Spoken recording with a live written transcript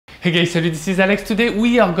Hey guys, salut, this is Alex. Today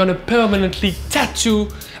we are gonna permanently tattoo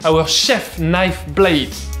our chef knife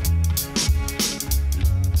blade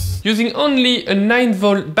using only a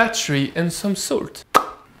 9-volt battery and some salt.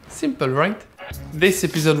 Simple, right? This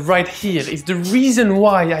episode right here is the reason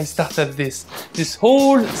why I started this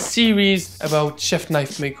whole series about chef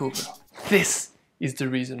knife makeover. This is the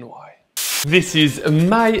reason why. This is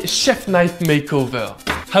my chef knife makeover.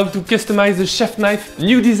 How to customize a chef knife,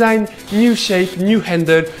 new design, new shape, new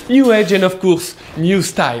handle, new edge, and of course, new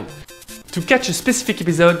style. To catch a specific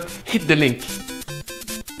episode, hit the link.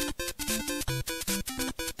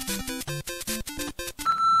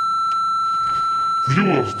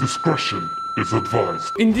 Viewers' discretion is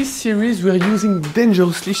advised. In this series, we're using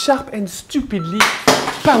dangerously sharp and stupidly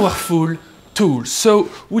powerful tools. So,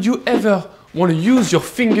 would you ever want to use your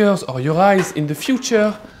fingers or your eyes in the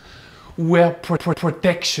future? Wear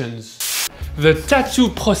protections. The tattoo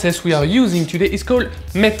process we are using today is called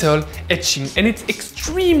metal etching, and it's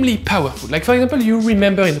extremely powerful. Like for example, you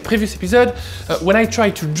remember in the previous episode, when I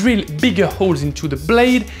tried to drill bigger holes into the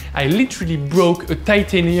blade, I literally broke a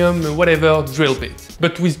titanium whatever drill bit.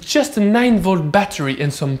 But with just a 9-volt battery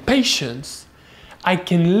and some patience, I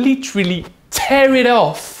can literally tear it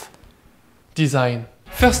off. Design.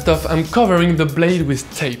 First off, I'm covering the blade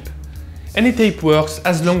with tape. Any tape works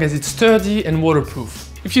as long as it's sturdy and waterproof.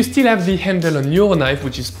 If you still have the handle on your knife,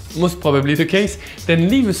 which is most probably the case, then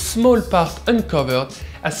leave a small part uncovered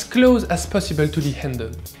as close as possible to the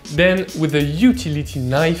handle. Then, with a utility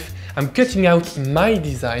knife, I'm cutting out my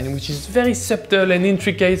design, which is very subtle and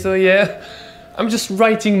intricate, so yeah, I'm just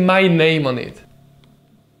writing my name on it.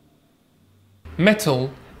 Metal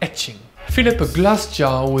etching. Fill up a glass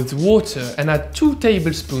jar with water and add 2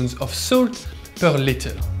 tablespoons of salt per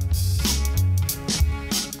liter.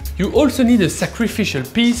 You also need a sacrificial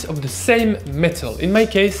piece of the same metal. In my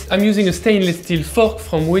case, I'm using a stainless steel fork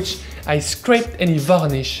from which I scraped any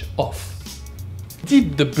varnish off.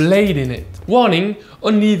 Dip the blade in it. Warning,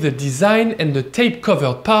 only the design and the tape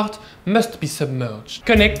covered part must be submerged.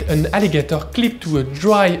 Connect an alligator clip to a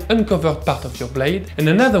dry, uncovered part of your blade and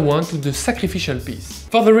another one to the sacrificial piece.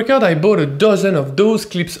 For the record, I bought a dozen of those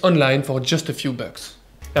clips online for just a few bucks.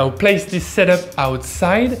 Now place this setup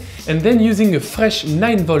outside and then using a fresh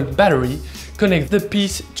 9-volt battery, connect the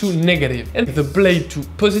piece to negative and the blade to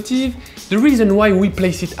positive. The reason why we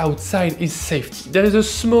place it outside is safety. There is a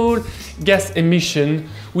small gas emission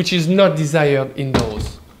which is not desired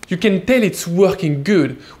indoors. You can tell it's working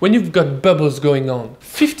good when you've got bubbles going on.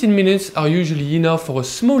 15 minutes are usually enough for a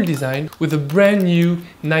small design with a brand new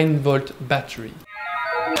 9-volt battery.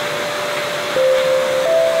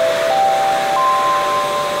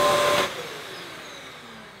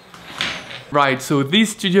 Right, so this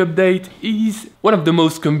studio update is one of the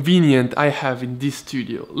most convenient I have in this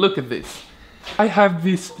studio. Look at this. I have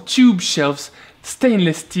this tube shelves,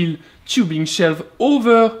 stainless steel tubing shelf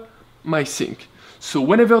over my sink. So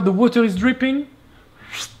whenever the water is dripping,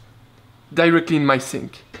 directly in my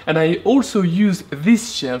sink. And I also use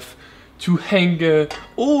this shelf to hang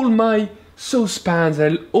all my saucepans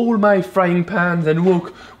and all my frying pans and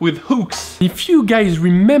work with hooks. If you guys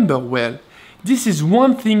remember well, this is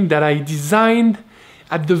one thing that I designed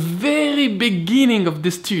at the very beginning of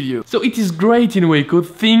the studio. So it is great in a way because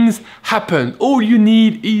things happen. All you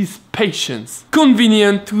need is patience.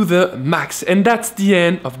 Convenient to the max. And that's the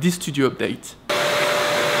end of this studio update.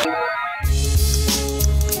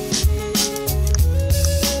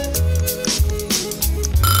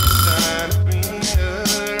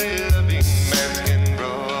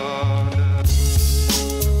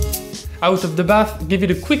 Out of the bath, give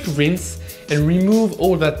it a quick rinse and remove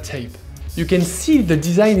all that tape. You can see the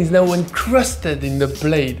design is now encrusted in the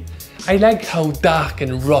blade. I like how dark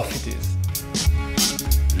and rough it is.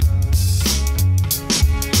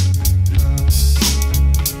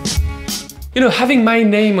 You know, having my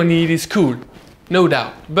name on it is cool, no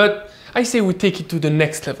doubt, but I say we take it to the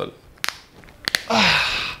next level.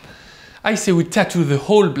 I say we tattoo the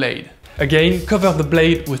whole blade. Again, cover the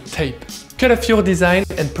blade with tape. Cut off your design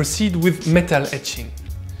and proceed with metal etching.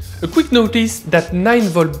 A quick notice that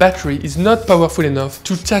 9-volt battery is not powerful enough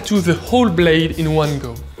to tattoo the whole blade in one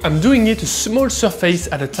go. I'm doing it a small surface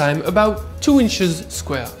at a time, about 2 inches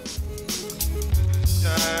square.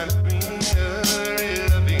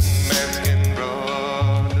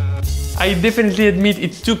 I definitely admit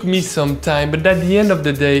it took me some time, but at the end of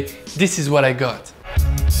the day, this is what I got.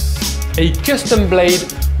 A custom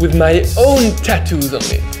blade with my own tattoos on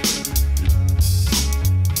it.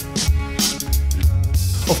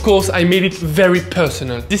 Of course, I made it very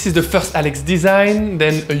personal. This is the first Alex design,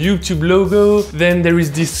 then a YouTube logo, then there is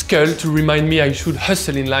this skull to remind me I should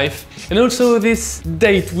hustle in life, and also this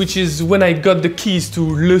date, which is when I got the keys to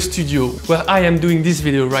Le Studio, where I am doing this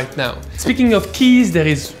video right now. Speaking of keys, there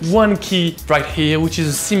is one key right here, which is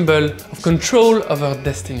a symbol of control over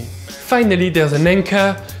destiny. Finally, there's an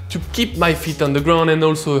anchor to keep my feet on the ground, and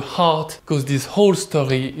also a heart, because this whole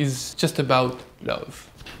story is just about love.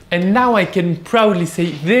 And now I can proudly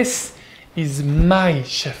say this is my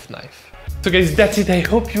chef knife. So guys, that's it. I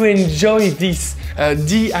hope you enjoyed this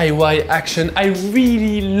DIY action. I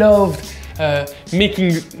really loved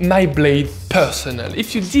making my blade personal.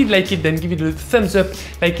 If you did like it, then give it a thumbs up,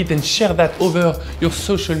 like it, and share that over your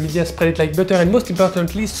social media, spread it like butter, and most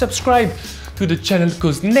importantly, subscribe to the channel,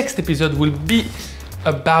 because next episode will be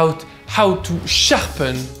about how to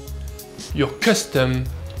sharpen your custom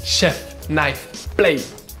chef knife blade.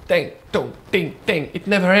 Dang, dong, ding, ding, it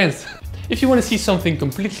never ends. If you want to see something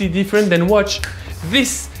completely different, then watch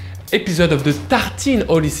this episode of the Tartine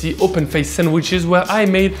Odyssey open face sandwiches, where I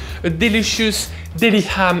made a delicious deli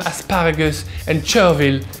ham, asparagus and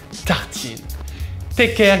chervil tartine.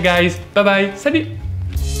 Take care guys, bye bye, salut!